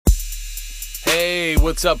Hey,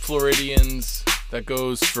 what's up, Floridians? That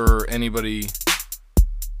goes for anybody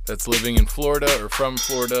that's living in Florida or from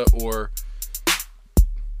Florida or,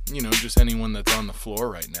 just anyone that's on the floor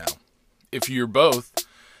right now. If you're both,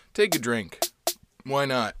 take a drink. Why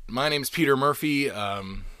not? My name's Peter Murphy.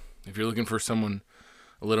 If you're looking for someone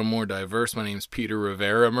a little more diverse, my name's Peter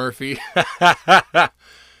Rivera Murphy.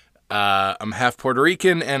 I'm half Puerto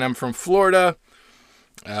Rican and I'm from Florida.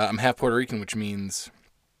 I'm half Puerto Rican, which means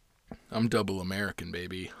I'm double American,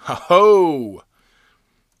 baby. Ho-ho!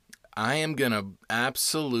 I am going to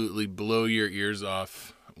absolutely blow your ears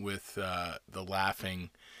off with the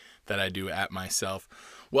laughing that I do at myself.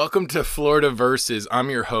 Welcome to Florida Versus. I'm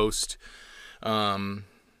your host.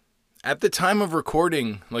 At the time of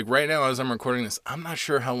recording, like right now as I'm recording this, I'm not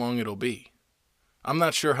sure how long it'll be. I'm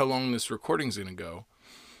not sure how long this recording's going to go.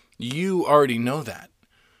 You already know that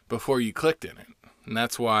before you clicked in it. And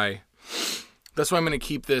that's why I'm going to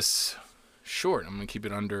keep this short. I'm going to keep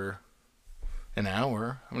it under an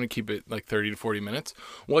hour. I'm going to keep it like 30 to 40 minutes.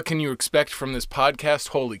 What can you expect from this podcast?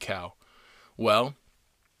 Holy cow. Well,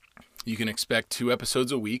 you can expect 2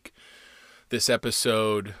 episodes a week. This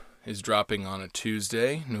episode is dropping on a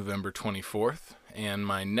Tuesday, November 24th. And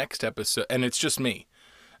my next episode, and it's just me,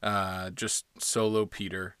 just solo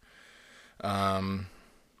Peter. And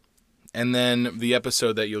then the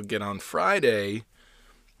episode that you'll get on Friday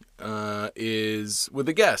is with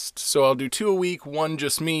a guest. So I'll do 2 a week, one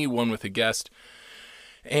just me, one with a guest.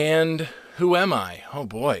 And who am I? Oh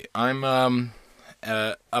boy, I'm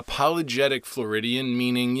apologetic Floridian,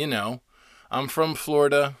 meaning, I'm from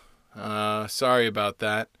Florida. Sorry about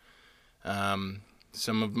that.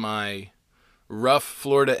 Some of my rough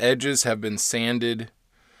Florida edges have been sanded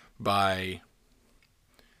by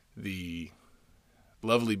the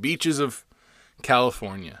lovely beaches of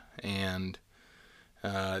California, and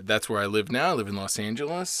that's where I live now. I live in Los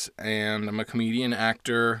Angeles, and I'm a comedian,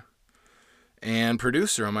 actor, and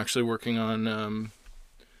producer. I'm actually working on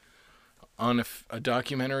a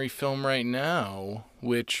documentary film right now,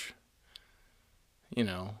 which,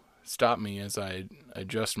 stop me as I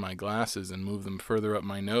adjust my glasses and move them further up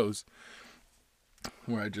my nose,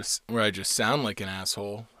 where I just sound like an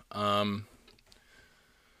asshole. I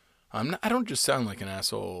don't just sound like an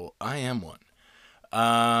asshole. I am one.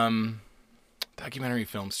 Documentary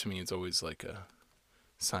films to me is always like a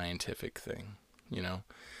scientific thing,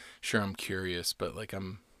 Sure, I'm curious, but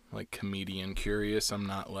I'm like comedian curious. I'm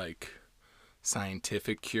not like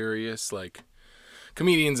scientific curious. Like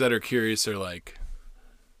comedians that are curious are like,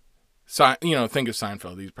 think of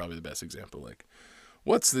Seinfeld. He's probably the best example. Like,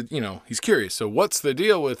 what's the, he's curious. So what's the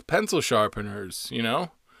deal with pencil sharpeners?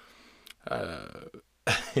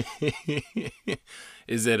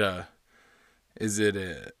 Is it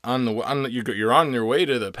you're on your way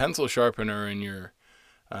to the pencil sharpener and you're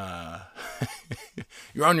on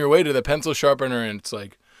your way to the pencil sharpener and it's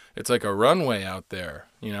like a runway out there.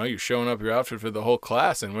 You're showing up your outfit for the whole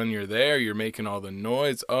class, and when you're there, you're making all the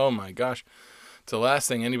noise. Oh my gosh. It's the last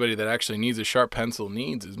thing anybody that actually needs a sharp pencil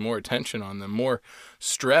needs is more attention on them, more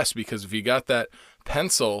stress, because if you got that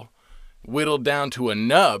pencil whittled down to a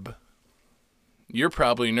nub, you're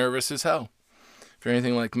probably nervous as hell. If you're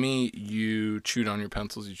anything like me, you chewed on your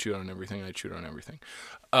pencils, you chewed on everything, I chewed on everything.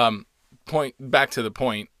 Back to the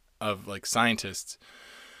point of like scientists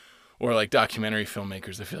or like documentary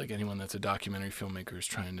filmmakers. I feel like anyone that's a documentary filmmaker is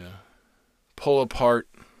trying to pull apart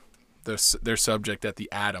their subject at the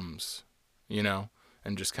atoms,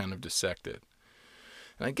 and just kind of dissect it.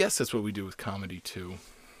 And I guess that's what we do with comedy too.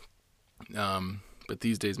 But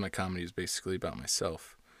these days my comedy is basically about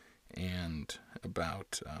myself and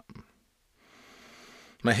about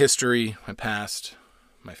my history, my past,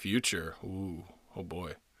 my future. Ooh, oh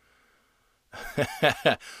boy.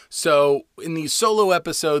 So in these solo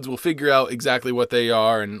episodes, we'll figure out exactly what they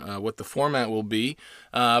are and what the format will be.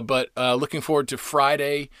 But looking forward to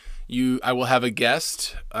Friday. I will have a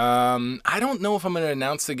guest. I don't know if I'm going to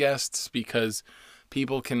announce the guests because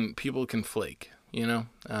people can flake,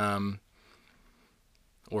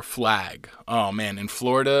 or flag. Oh man, in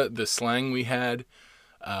Florida, the slang we had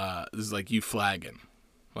is like you flagging.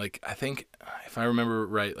 Like, I think, if I remember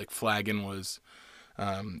right, like flagging was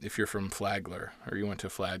if you're from Flagler or you went to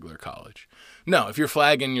Flagler College. No, if you're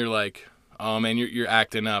flagging, you're like, oh man, you're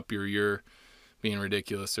acting up, you're being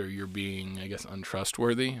ridiculous, or you're being, I guess,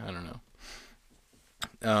 untrustworthy. I don't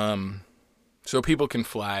know. So people can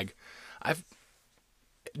flag.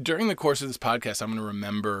 During the course of this podcast, I'm going to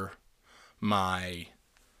remember my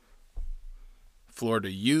Florida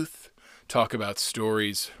youth, talk about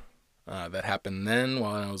stories that happened then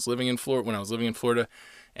when I was living in Florida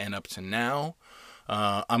and up to now.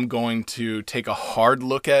 I'm going to take a hard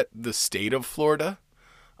look at the state of Florida.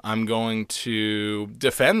 I'm going to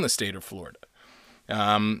defend the state of Florida,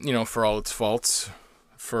 for all its faults,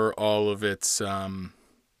 for all of its,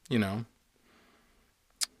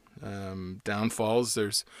 downfalls.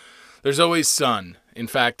 There's always sun. In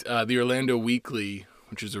fact, the Orlando Weekly,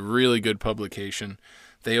 which is a really good publication,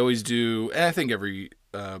 they always do, and I think every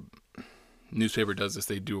newspaper does this,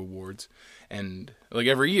 they do awards. And like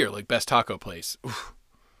every year, like best taco place,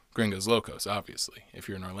 Gringos Locos, obviously, if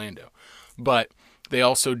you're in Orlando. But they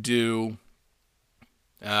also do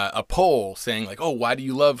a poll saying like, oh, why do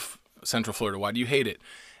you love Central Florida? Why do you hate it?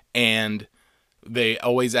 And they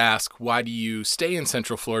always ask, why do you stay in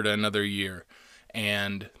Central Florida another year?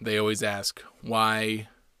 And they always ask, why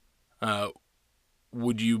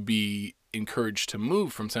would you be encouraged to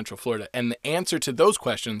move from Central Florida? And the answer to those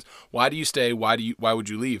questions, why do you stay? Why would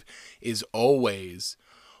you leave? Is always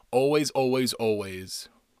the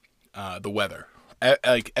weather.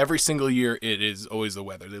 Like every single year, it is always the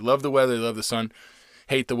weather. They love the weather. They love the sun.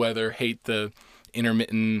 Hate the weather. Hate the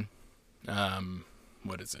intermittent.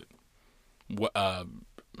 What is it?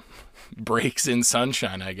 Breaks in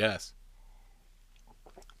sunshine, I guess.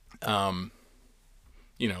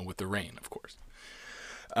 With the rain, of course.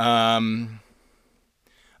 I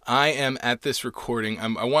am at this recording.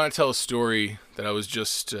 I want to tell a story that I was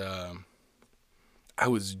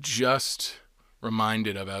just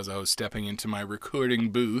reminded of as I was stepping into my recording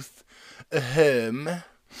booth. About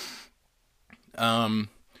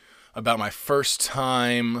my first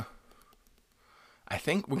time. I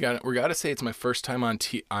think we got to say it's my first time on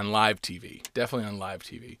live TV. Definitely on live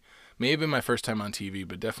TV. May have been my first time on TV,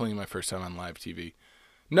 but definitely my first time on live TV.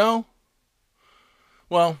 No.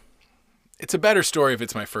 Well, it's a better story if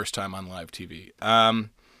it's my first time on live TV.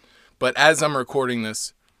 But as I'm recording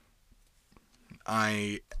this,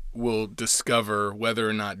 I will discover whether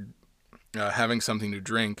or not having something to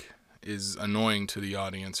drink is annoying to the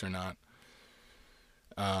audience or not.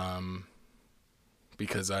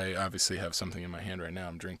 Because I obviously have something in my hand right now.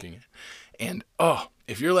 I'm drinking it. And,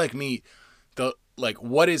 if you're like me,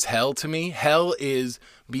 what is hell to me? Hell is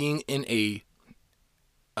being in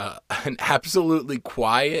an absolutely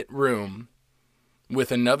quiet room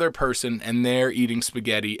with another person and they're eating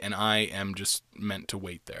spaghetti and I am just meant to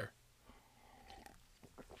wait there.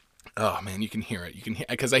 Oh man, you can hear it. You can hear,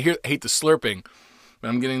 because I hate the slurping, but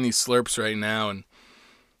I'm getting these slurps right now and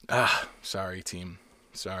sorry team.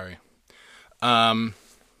 Sorry.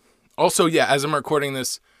 Also, yeah, as I'm recording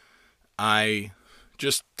this, I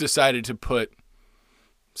just decided to put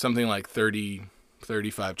something like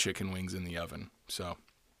 35 chicken wings in the oven. So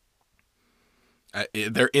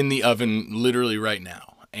they're in the oven literally right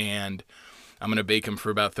now. And I'm going to bake them for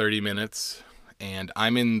about 30 minutes. And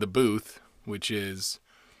I'm in the booth, which is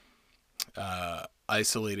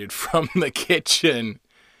isolated from the kitchen.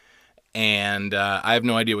 And I have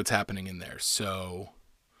no idea what's happening in there. So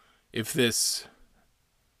if this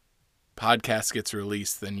podcast gets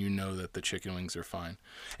released, then you know that the chicken wings are fine.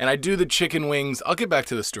 And I do the chicken wings. I'll get back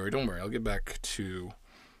to the story. Don't worry. I'll get back to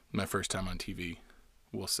my first time on TV,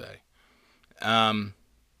 we'll say. I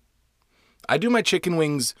do my chicken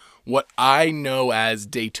wings what I know as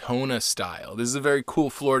Daytona style. This is a very cool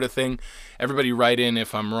Florida thing. Everybody write in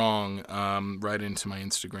if I'm wrong. Write into my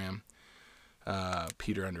Instagram,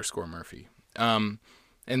 Peter_Murphy.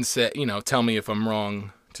 And say, tell me if I'm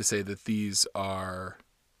wrong to say that these are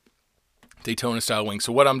Daytona style wings.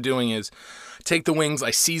 So what I'm doing is take the wings,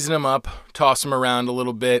 I season them up, toss them around a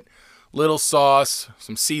little bit, little sauce,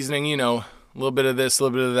 some seasoning, a little bit of this, a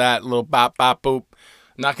little bit of that, a little bop, bop, boop.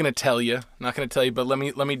 I'm not going to tell you, but let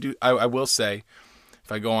me do, I will say,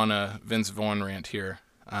 if I go on a Vince Vaughn rant here,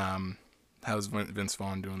 how's Vince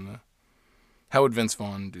Vaughn doing how would Vince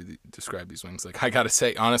Vaughn describe these wings? Like, I got to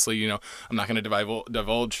say, honestly, I'm not going to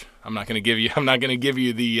divulge. I'm not going to give you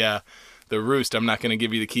the roost. I'm not going to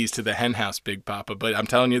give you the keys to the hen house, Big Papa, but I'm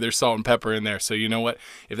telling you there's salt and pepper in there. So you know what?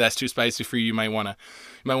 If that's too spicy for you, you might want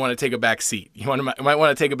to take a back seat. You might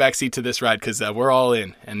want to take a back seat to this ride because we're all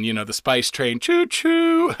in. And, the spice train,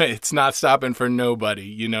 choo-choo, it's not stopping for nobody.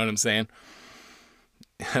 You know what I'm saying?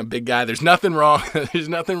 Big guy, there's nothing wrong. There's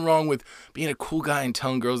nothing wrong with being a cool guy and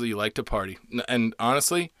telling girls that you like to party. And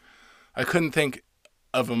honestly, I couldn't think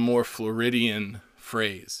of a more Floridian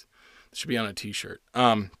phrase. It should be on a t-shirt.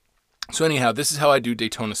 So anyhow, this is how I do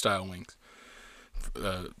Daytona style wings.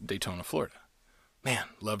 Daytona, Florida. Man,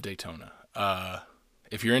 love Daytona.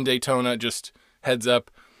 If you're in Daytona, just heads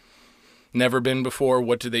up. Never been before.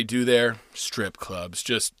 What do they do there? Strip clubs.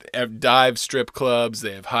 Just dive strip clubs.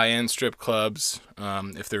 They have high-end strip clubs,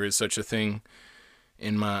 if there is such a thing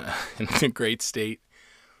in the great state.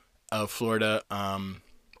 of Florida.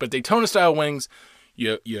 But Daytona style wings,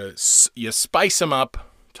 you spice them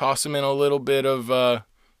up, toss them in a little bit of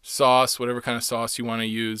sauce, whatever kind of sauce you want to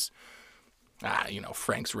use.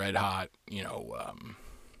 Frank's Red Hot,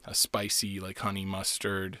 a spicy like honey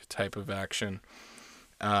mustard type of action.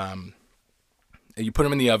 You put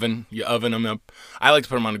them in the oven. You oven them up. I like to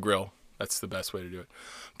put them on a grill. That's the best way to do it.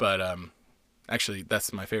 But actually,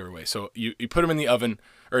 that's my favorite way. So you put them in the oven,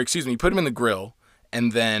 you put them in the grill,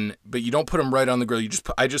 and then, but you don't put them right on the grill.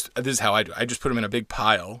 This is how I do it. I just put them in a big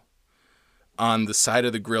pile on the side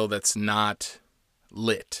of the grill that's not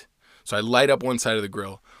lit. So I light up one side of the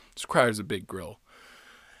grill. This requires a big grill.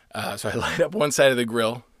 So I light up one side of the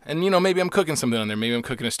grill, and maybe I'm cooking something on there. Maybe I'm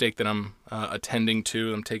cooking a steak that I'm attending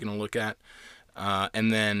to. I'm taking a look at.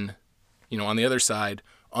 And then, on the other side,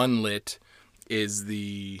 unlit, is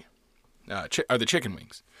the chicken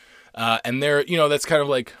wings. And they're, that's kind of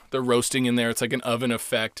like they're roasting in there. It's like an oven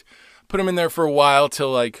effect. Put them in there for a while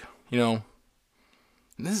till like,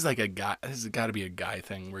 this is got to be a guy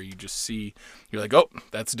thing where you just see, you're like, oh,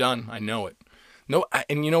 that's done. I know it. No,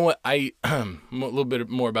 and you know what? A little bit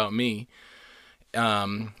more about me.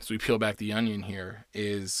 So we peel back the onion here.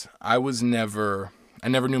 I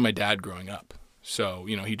never knew my dad growing up. So,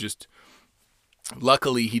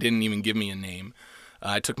 luckily he didn't even give me a name.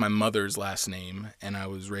 I took my mother's last name, and I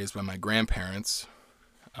was raised by my grandparents.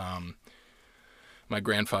 My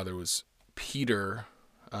grandfather was Peter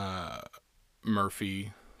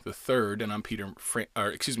Murphy III, and I'm Peter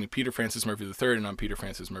Francis Murphy III, and I'm Peter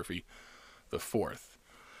Francis Murphy IV.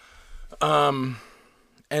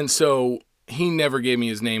 And so he never gave me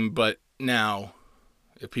his name, but now,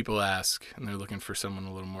 if people ask and they're looking for someone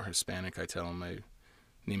a little more Hispanic, I tell them my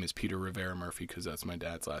name is Peter Rivera Murphy because that's my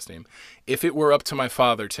dad's last name. If it were up to my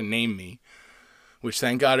father to name me, which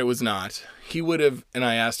thank God it was not, he would have, and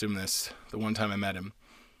I asked him this the one time I met him.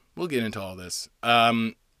 We'll get into all this.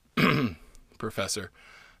 Professor.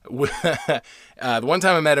 The one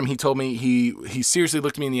time I met him, he told me, he seriously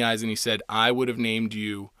looked me in the eyes and he said, I would have named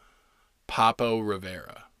you Papo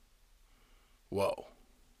Rivera. Whoa.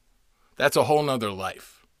 That's a whole nother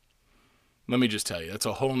life. Let me just tell you, that's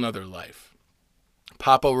a whole nother life.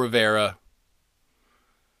 Papo Rivera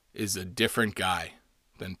is a different guy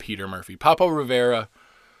than Peter Murphy. Papo Rivera,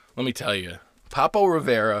 let me tell you, Papo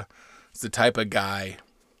Rivera is the type of guy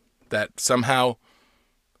that somehow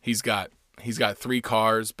he's got 3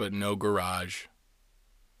 cars but no garage.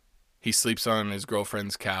 He sleeps on his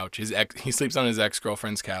girlfriend's couch. He sleeps on his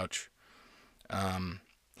ex-girlfriend's couch.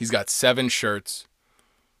 He's got 7 shirts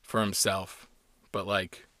for himself, but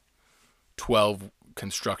like 12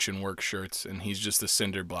 construction work shirts, and he's just a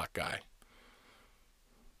cinder block guy.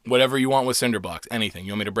 Whatever you want with cinder blocks, anything.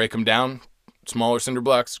 You want me to break them down? Smaller cinder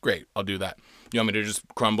blocks? Great, I'll do that. You want me to just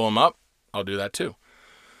crumble them up? I'll do that too.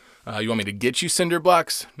 You want me to get you cinder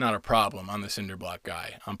blocks? Not a problem. I'm the cinder block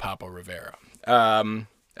guy. I'm Papo Rivera.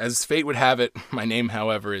 As fate would have it, my name,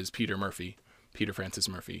 however, is Peter Murphy. Peter Francis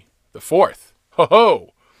Murphy IV. Ho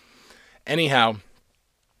ho! Anyhow,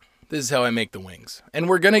 this is how I make the wings. And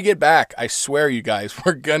we're going to get back. I swear, you guys,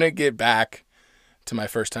 we're going to get back to my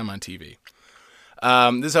first time on TV.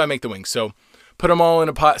 This is how I make the wings. So put them all in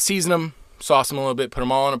a pot, season them, sauce them a little bit, put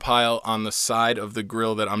them all in a pile on the side of the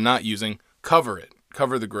grill that I'm not using. Cover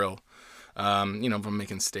the grill. If I'm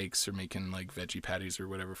making steaks or making like veggie patties or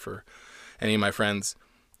whatever for any of my friends.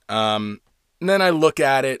 And then I look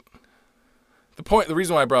at it. The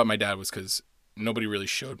reason why I brought my dad was because nobody really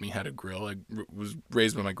showed me how to grill. I was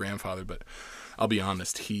raised by my grandfather, but I'll be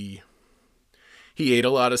honest, he ate a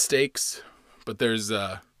lot of steaks, but there's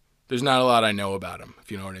not a lot I know about him, if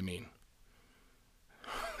you know what I mean.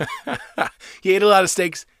 He ate a lot of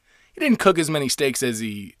steaks. He didn't cook as many steaks as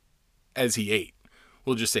he ate.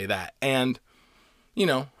 We'll just say that. And,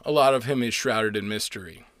 a lot of him is shrouded in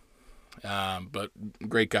mystery. But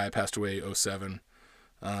great guy, passed away 2007.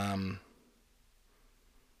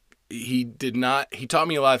 He taught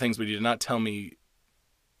me a lot of things, but he did not tell me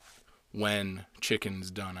when chicken's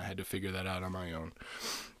done. I had to figure that out on my own.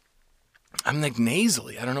 I'm like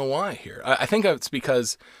nasally. I don't know why here. I think it's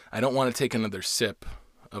because I don't want to take another sip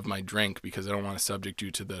of my drink because I don't want to subject you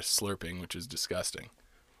to the slurping, which is disgusting.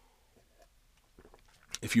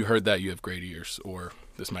 If you heard that, you have great ears, or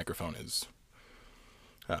this microphone is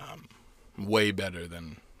way better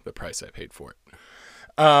than the price I paid for it.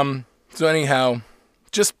 So anyhow,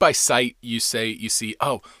 just by sight, you see,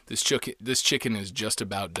 oh, this chicken is just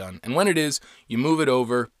about done. And when it is, you move it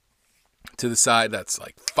over to the side that's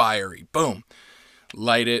like fiery. Boom.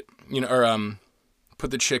 Light it, or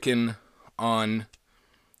put the chicken on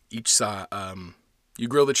each side. You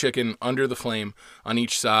grill the chicken under the flame on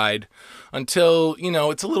each side until,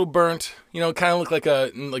 it's a little burnt. It kind of look like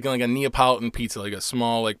a Neapolitan pizza, like a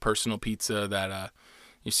small, like, personal pizza that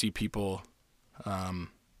you see people,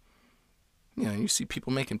 you see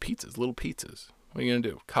people making pizzas, little pizzas. What are you going to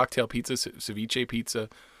do? Cocktail pizza, ceviche pizza.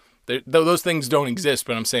 Those things don't exist,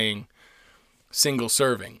 but I'm saying single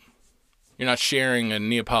serving. You're not sharing a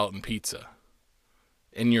Neapolitan pizza,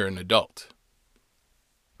 and you're an adult.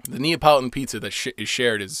 The Neapolitan pizza that is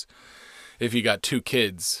shared is if you got 2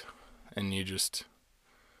 kids and you just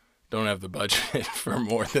don't have the budget for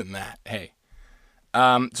more than that. Hey.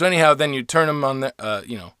 So anyhow, then you turn them on the,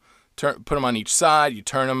 put them on each side. You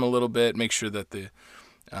turn them a little bit, make sure that the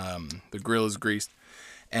grill is greased.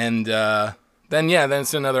 And then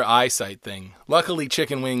it's another eyesight thing. Luckily,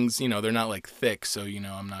 chicken wings, they're not like thick, so,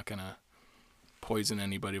 I'm not going to poison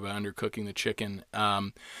anybody by undercooking the chicken.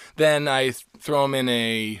 Then I throw them in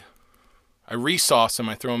I resauce them.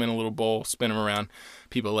 I throw them in a little bowl, spin them around.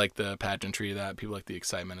 People like the pageantry of that. People like the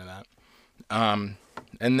excitement of that.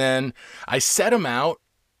 And then I set them out.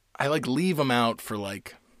 I leave them out for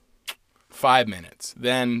 5 minutes.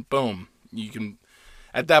 Then boom,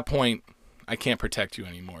 at that point, I can't protect you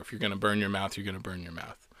anymore. If you're going to burn your mouth, you're going to burn your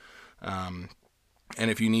mouth. And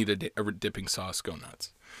if you need a dipping sauce, go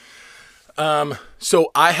nuts.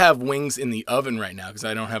 So I have wings in the oven right now because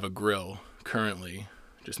I don't have a grill currently.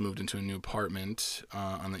 Just moved into a new apartment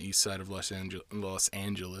on the east side of Los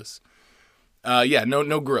Angeles.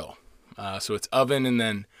 No grill. So it's oven and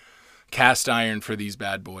then cast iron for these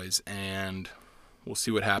bad boys, and we'll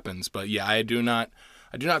see what happens. But yeah, I do not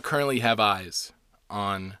currently have eyes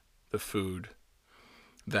on the food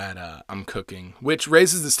that I'm cooking, which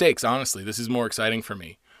raises the stakes. Honestly, this is more exciting for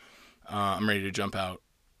me. I'm ready to jump out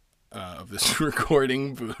of this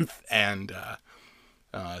recording booth and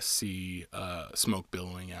see smoke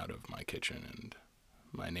billowing out of my kitchen and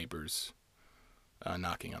my neighbors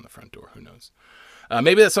knocking on the front door. Who knows?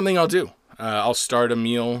 Maybe that's something I'll do. I'll start a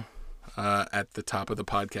meal at the top of the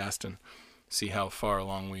podcast and see how far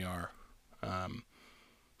along we are,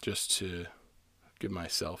 just to give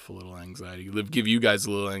myself a little anxiety, give you guys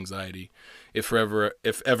a little anxiety. If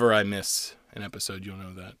ever I miss an episode, you'll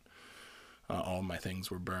know that all my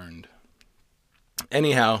things were burned.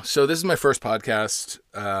 Anyhow, so this is my first podcast,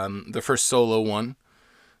 the first solo one,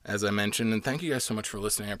 as I mentioned, and thank you guys so much for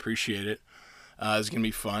listening. I appreciate it. It's going to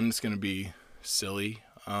be fun. It's going to be silly.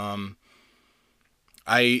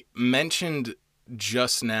 I mentioned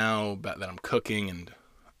just now that I'm cooking, and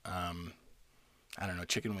I don't know,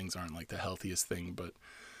 chicken wings aren't the healthiest thing, but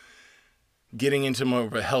getting into more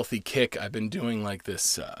of a healthy kick, I've been doing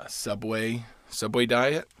this Subway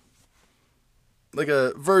diet. Like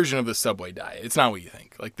a version of the Subway diet. It's not what you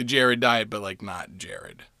think. Like the Jared diet, but not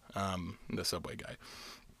Jared, the Subway guy.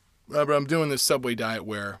 But I'm doing this Subway diet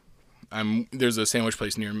where there's a sandwich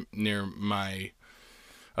place near my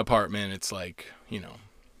apartment. It's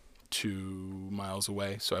 2 miles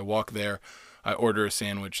away. So I walk there, I order a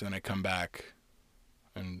sandwich, then I come back,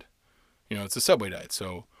 and it's a Subway diet.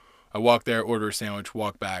 So I walk there, order a sandwich,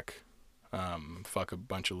 walk back, fuck a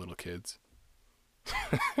bunch of little kids.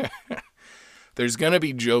 There's going to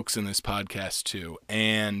be jokes in this podcast too.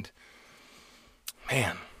 And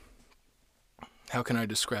man, how can I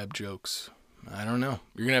describe jokes? I don't know.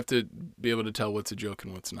 You're going to have to be able to tell what's a joke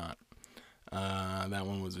and what's not. That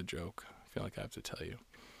one was a joke. I feel like I have to tell you.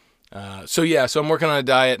 So I'm working on a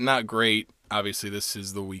diet. Not great. Obviously, this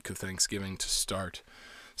is the week of Thanksgiving to start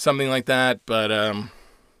something like that. But,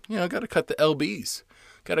 got to cut the LBs.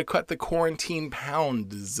 Got to cut the quarantine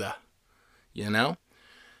pounds,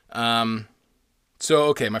 So,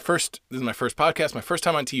 okay, this is my first podcast, my first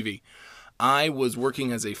time on TV. I was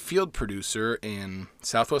working as a field producer in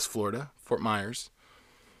Southwest Florida, Fort Myers,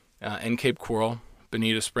 and Cape Coral,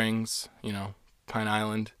 Bonita Springs, Pine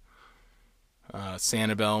Island,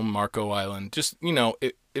 Sanibel, Marco Island. Just,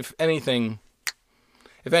 if anything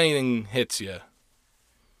hits you,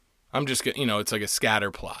 I'm just getting, it's like a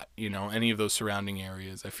scatter plot, any of those surrounding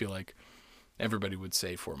areas. I feel like everybody would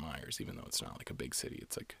say Fort Myers, even though it's not like a big city.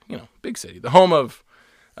 It's big city. The home of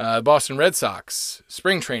Boston Red Sox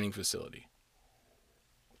spring training facility.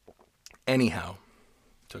 Anyhow,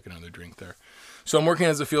 took another drink there. So I'm working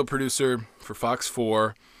as a field producer for Fox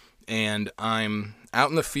 4, and I'm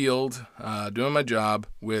out in the field doing my job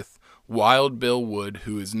with Wild Bill Wood,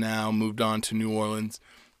 who is now moved on to New Orleans.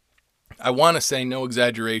 I want to say, no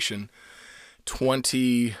exaggeration, a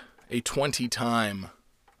 20-time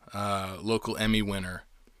local Emmy winner.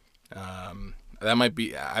 I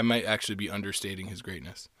might actually be understating his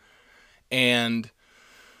greatness. And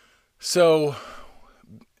so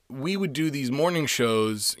we would do these morning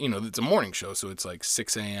shows. You know, it's a morning show, so it's like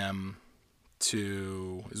 6 a.m.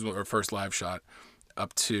 is our first live shot,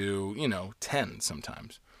 up to, 10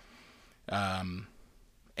 sometimes.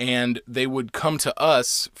 And they would come to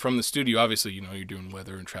us from the studio. Obviously, you're doing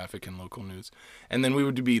weather and traffic and local news. And then we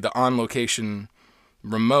would be the on-location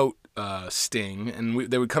remote sting. And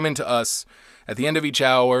they would come into us at the end of each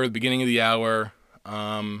hour, the beginning of the hour,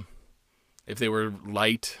 if they were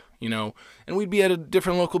light, and we'd be at a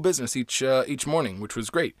different local business each morning, which was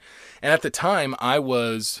great. And at the time,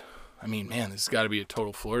 this has got to be a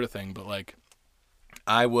total Florida thing, but like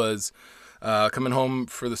I was coming home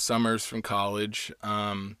for the summers from college,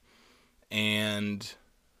 and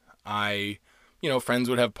I, friends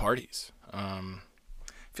would have parties. I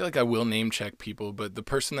feel like I will name check people, but the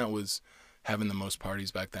person that was having the most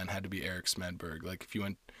parties back then had to be Eric Smedberg. Like if you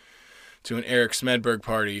went to an Eric Smedberg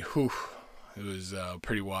party, it was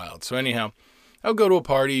pretty wild. So anyhow, I would go to a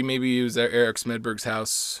party. Maybe it was at Eric Smedberg's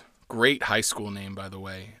house. Great high school name, by the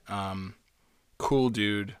way. Cool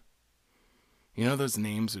dude. Those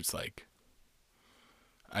names, it's like,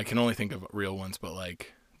 I can only think of real ones, but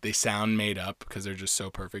like they sound made up because they're just so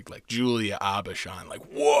perfect. Like Julia Abishan, like,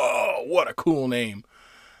 whoa, what a cool name.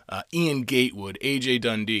 Ian Gatewood, AJ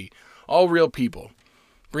Dundee, all real people.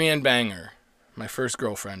 Brienne Banger, my first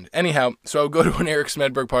girlfriend. Anyhow, so I would go to an Eric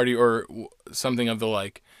Smedberg party or something of the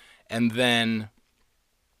like, and then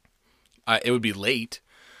it would be late.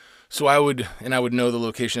 So I would know the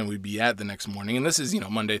location that we'd be at the next morning. And this is,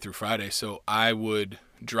 Monday through Friday. So I would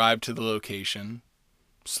drive to the location,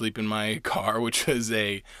 sleep in my car, which was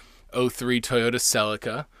a 03 Toyota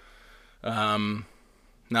Celica.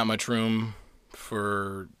 Not much room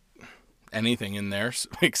for anything in there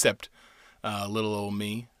except little old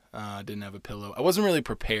me. Didn't have a pillow. I wasn't really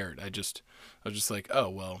prepared. I was just like, oh,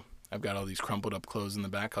 well, I've got all these crumpled up clothes in the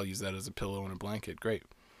back. I'll use that as a pillow and a blanket. Great.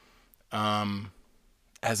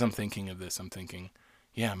 As I'm thinking of this, I'm thinking,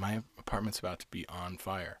 yeah, my apartment's about to be on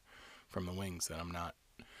fire from the wings that I'm not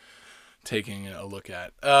taking a look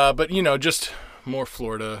at. But, just more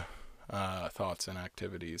Florida thoughts and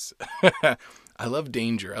activities. I love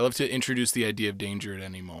danger. I love to introduce the idea of danger at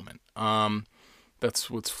any moment.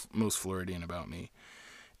 That's what's most Floridian about me,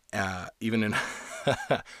 even in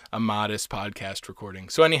a modest podcast recording.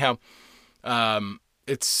 So anyhow,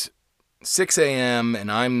 it's 6 a.m.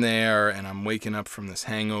 and I'm there and I'm waking up from this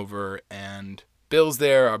hangover and Bill's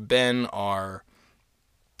there. Ben, our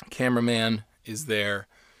cameraman, is there.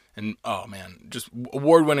 And oh man, just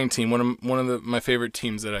award-winning team. One of my favorite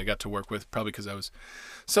teams that I got to work with, probably because I was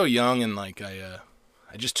so young and like I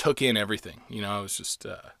just took in everything. I was just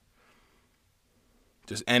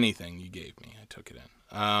anything you gave me, I took it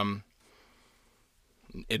in.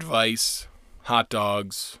 Advice, hot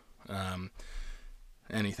dogs,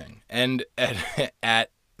 anything. And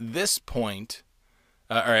at this point,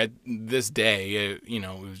 or at this day, it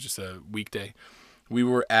was just a weekday. We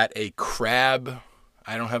were at a crab.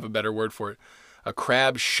 I don't have a better word for it. A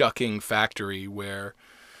crab shucking factory where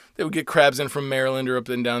they would get crabs in from Maryland or up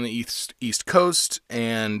and down the East Coast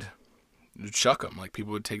and shuck them. Like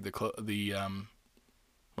people would take the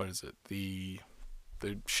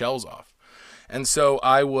shells off. And so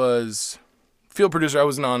I was field producer. I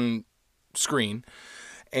wasn't on screen.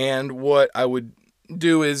 And what I would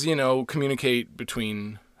do is, communicate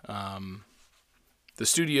between the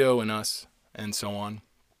studio and us and so on.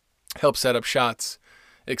 Help set up shots,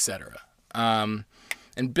 etc. And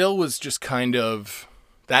Bill was just kind of,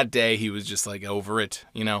 that day he was just like over it,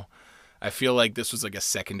 I feel like this was like a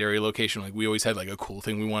secondary location. Like we always had like a cool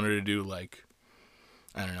thing we wanted to do, like,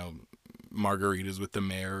 I don't know, margaritas with the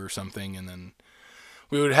mayor or something. And then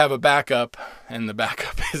we would have a backup, and the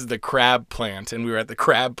backup is the crab plant. And we were at the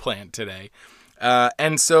crab plant today.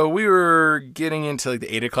 And so we were getting into like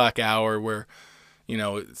the 8 o'clock hour where,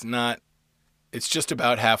 it's just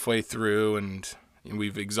about halfway through and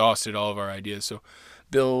we've exhausted all of our ideas. So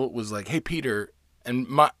Bill was like, hey, Peter, and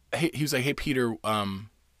he was like, hey, Peter, why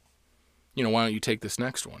don't you take this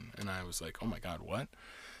next one? And I was like, oh my God, what?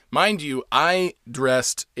 Mind you, I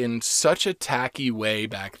dressed in such a tacky way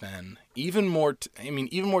back then, even more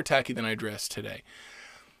tacky than I dress today.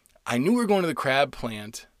 I knew we were going to the crab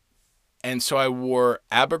plant, and so I wore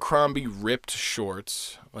Abercrombie ripped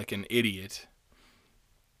shorts like an idiot.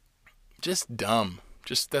 Just dumb.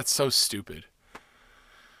 That's so stupid.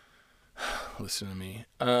 Listen to me.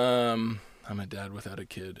 I'm a dad without a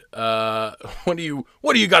kid. What do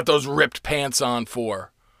you got those ripped pants on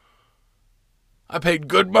for? I paid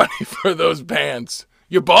good money for those pants.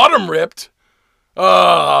 You bought them ripped.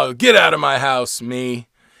 Oh, get out of my house, me.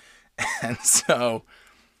 And so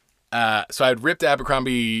So I had ripped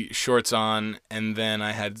Abercrombie shorts on, and then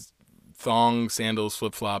I had thong, sandals,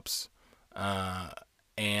 flip-flops,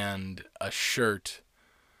 and a shirt.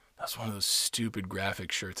 That's one of those stupid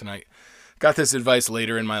graphic shirts. And I got this advice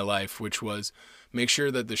later in my life, which was make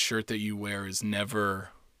sure that the shirt that you wear is never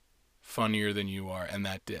funnier than you are. And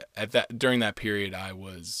during that period, I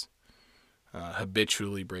was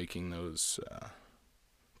habitually breaking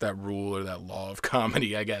that rule or that law of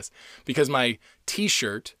comedy, I guess, because my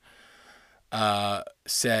T-shirt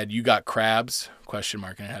said "You got crabs?" ? And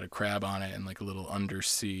it had a crab on it and like a little under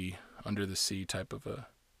the sea type of a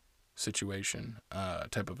situation,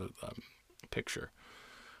 type of a picture.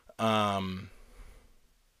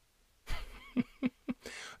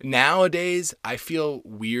 Nowadays, I feel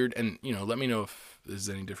weird, and let me know if this is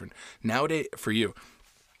any different. Nowadays,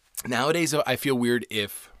 I feel weird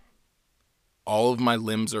if all of my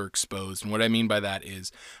limbs are exposed, and what I mean by that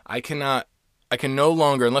is I can no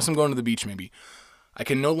longer, unless I'm going to the beach maybe, I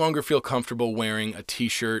can no longer feel comfortable wearing a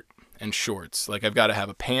t-shirt and shorts. Like I've got to have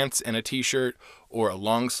a pants and a t-shirt or a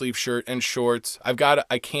long sleeve shirt and shorts. I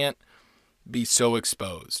can't be so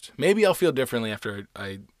exposed. Maybe I'll feel differently after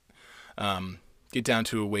I get down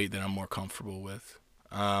to a weight that I'm more comfortable with.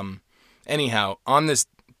 Anyhow, on this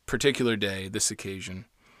particular day, this occasion,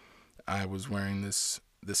 I was wearing this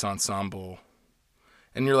ensemble,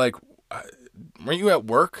 and you're like, weren't you at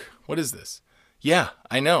work? What is this? Yeah,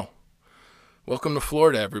 I know. Welcome to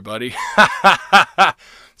Florida, everybody.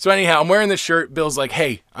 So anyhow, I'm wearing this shirt. Bill's like,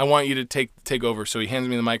 hey, I want you to take over. So he hands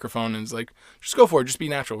me the microphone and is like, just go for it. Just be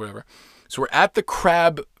natural, whatever. So we're at the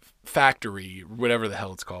Crab Factory, whatever the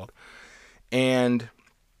hell it's called. And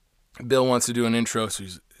Bill wants to do an intro. So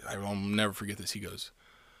I will never forget this. He goes,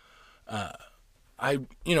 I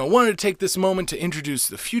wanted to take this moment to introduce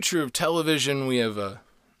the future of television. We have a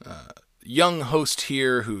young host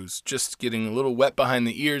here who's just getting a little wet behind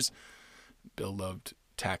the ears. Bill loved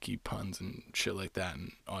tacky puns and shit like that,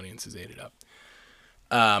 and audiences ate it up.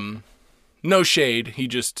 No shade. He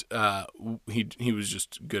just he was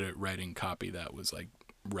just good at writing copy that was like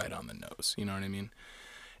right on the nose. You know what I mean?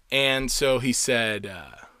 And so he said,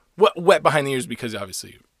 wet behind the ears because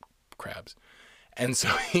obviously crabs. And so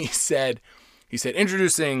he said,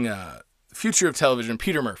 introducing future of television,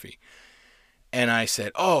 Peter Murphy. And I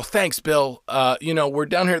said, oh, thanks, Bill. We're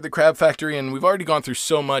down here at the Crab Factory, and we've already gone through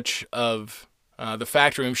so much of the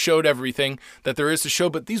factory. We've showed everything that there is to show,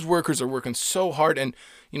 but these workers are working so hard, and,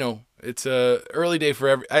 it's a early day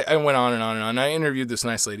for I went on and on and on. I interviewed this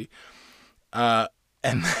nice lady. And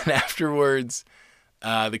then afterwards,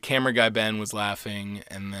 the camera guy, Ben, was laughing,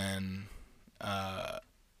 and then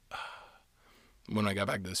when I got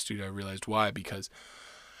back to the studio, I realized why, because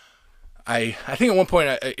I think at one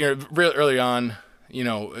point, real early on,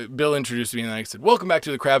 Bill introduced me and I said, welcome back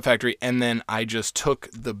to the Crab Factory. And then I just took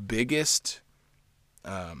the biggest,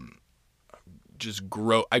 I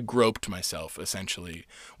groped myself essentially,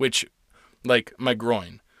 which like my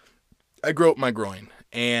groin, I groped my groin,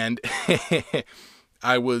 and it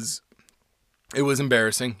was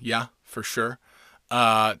embarrassing. Yeah, for sure.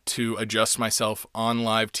 To adjust myself on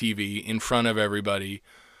live TV in front of everybody,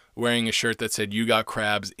 wearing a shirt that said, you got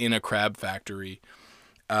crabs in a crab factory.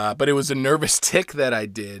 But it was a nervous tick that I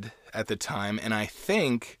did at the time. And I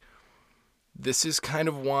think this is kind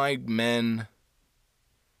of why men,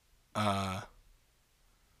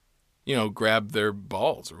 grab their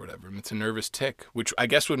balls or whatever. It's a nervous tick, which I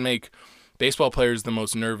guess would make baseball players the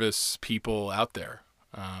most nervous people out there.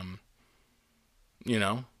 And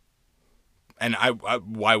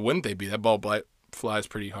why wouldn't they be? That ball flies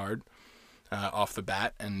pretty hard off the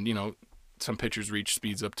bat, and some pitchers reach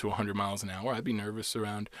speeds up to 100 miles an hour. I'd be nervous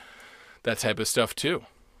around that type of stuff too.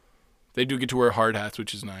 They do get to wear hard hats,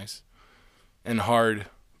 which is nice, and hard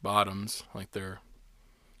bottoms, like their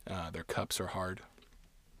cups are hard.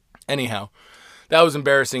 Anyhow, that was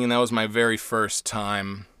embarrassing, and that was my very first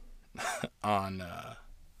time on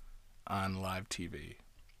live TV.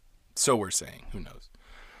 So we're saying, who knows?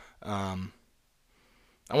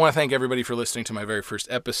 I want to thank everybody for listening to my very first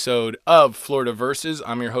episode of Florida Versus.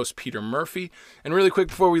 I'm your host, Peter Murphy. And really quick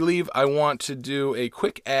before we leave, I want to do a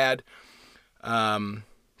quick ad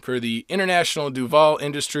for the International Duval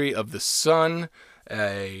Industry of the Sun,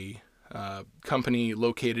 a company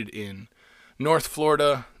located in North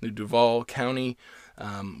Florida, the Duval County,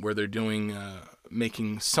 where they're doing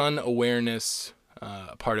making sun awareness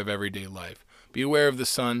a part of everyday life. Be aware of the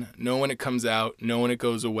sun. Know when it comes out. Know when it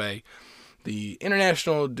goes away. The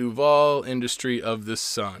International Duval Industry of the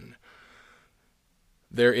Sun.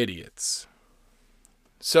 They're idiots.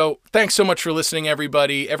 So, thanks so much for listening,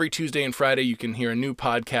 everybody. Every Tuesday and Friday, you can hear a new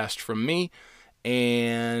podcast from me.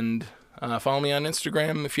 And Follow me on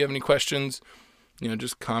Instagram if you have any questions.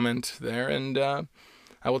 Just comment there, and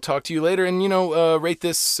I will talk to you later. And rate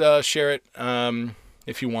this, share it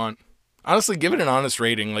if you want. Honestly, give it an honest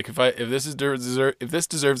rating. Like if this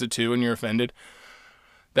deserves a 2 and you're offended,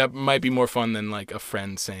 that might be more fun than like a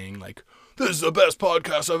friend saying like, "This is the best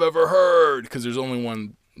podcast I've ever heard," because there's only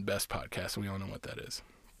one best podcast, and we all know what that is.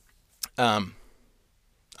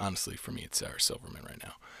 Honestly, for me, it's Sarah Silverman right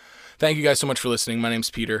now. Thank you guys so much for listening. My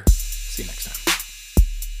name's Peter. See you next time.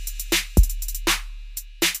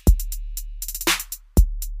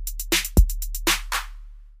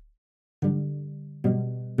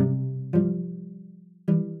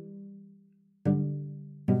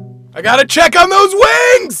 I gotta check on those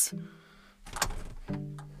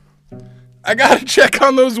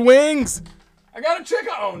wings!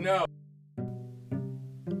 Oh no.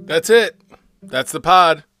 That's it. That's the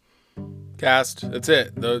podcast. That's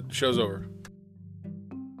it. The show's over.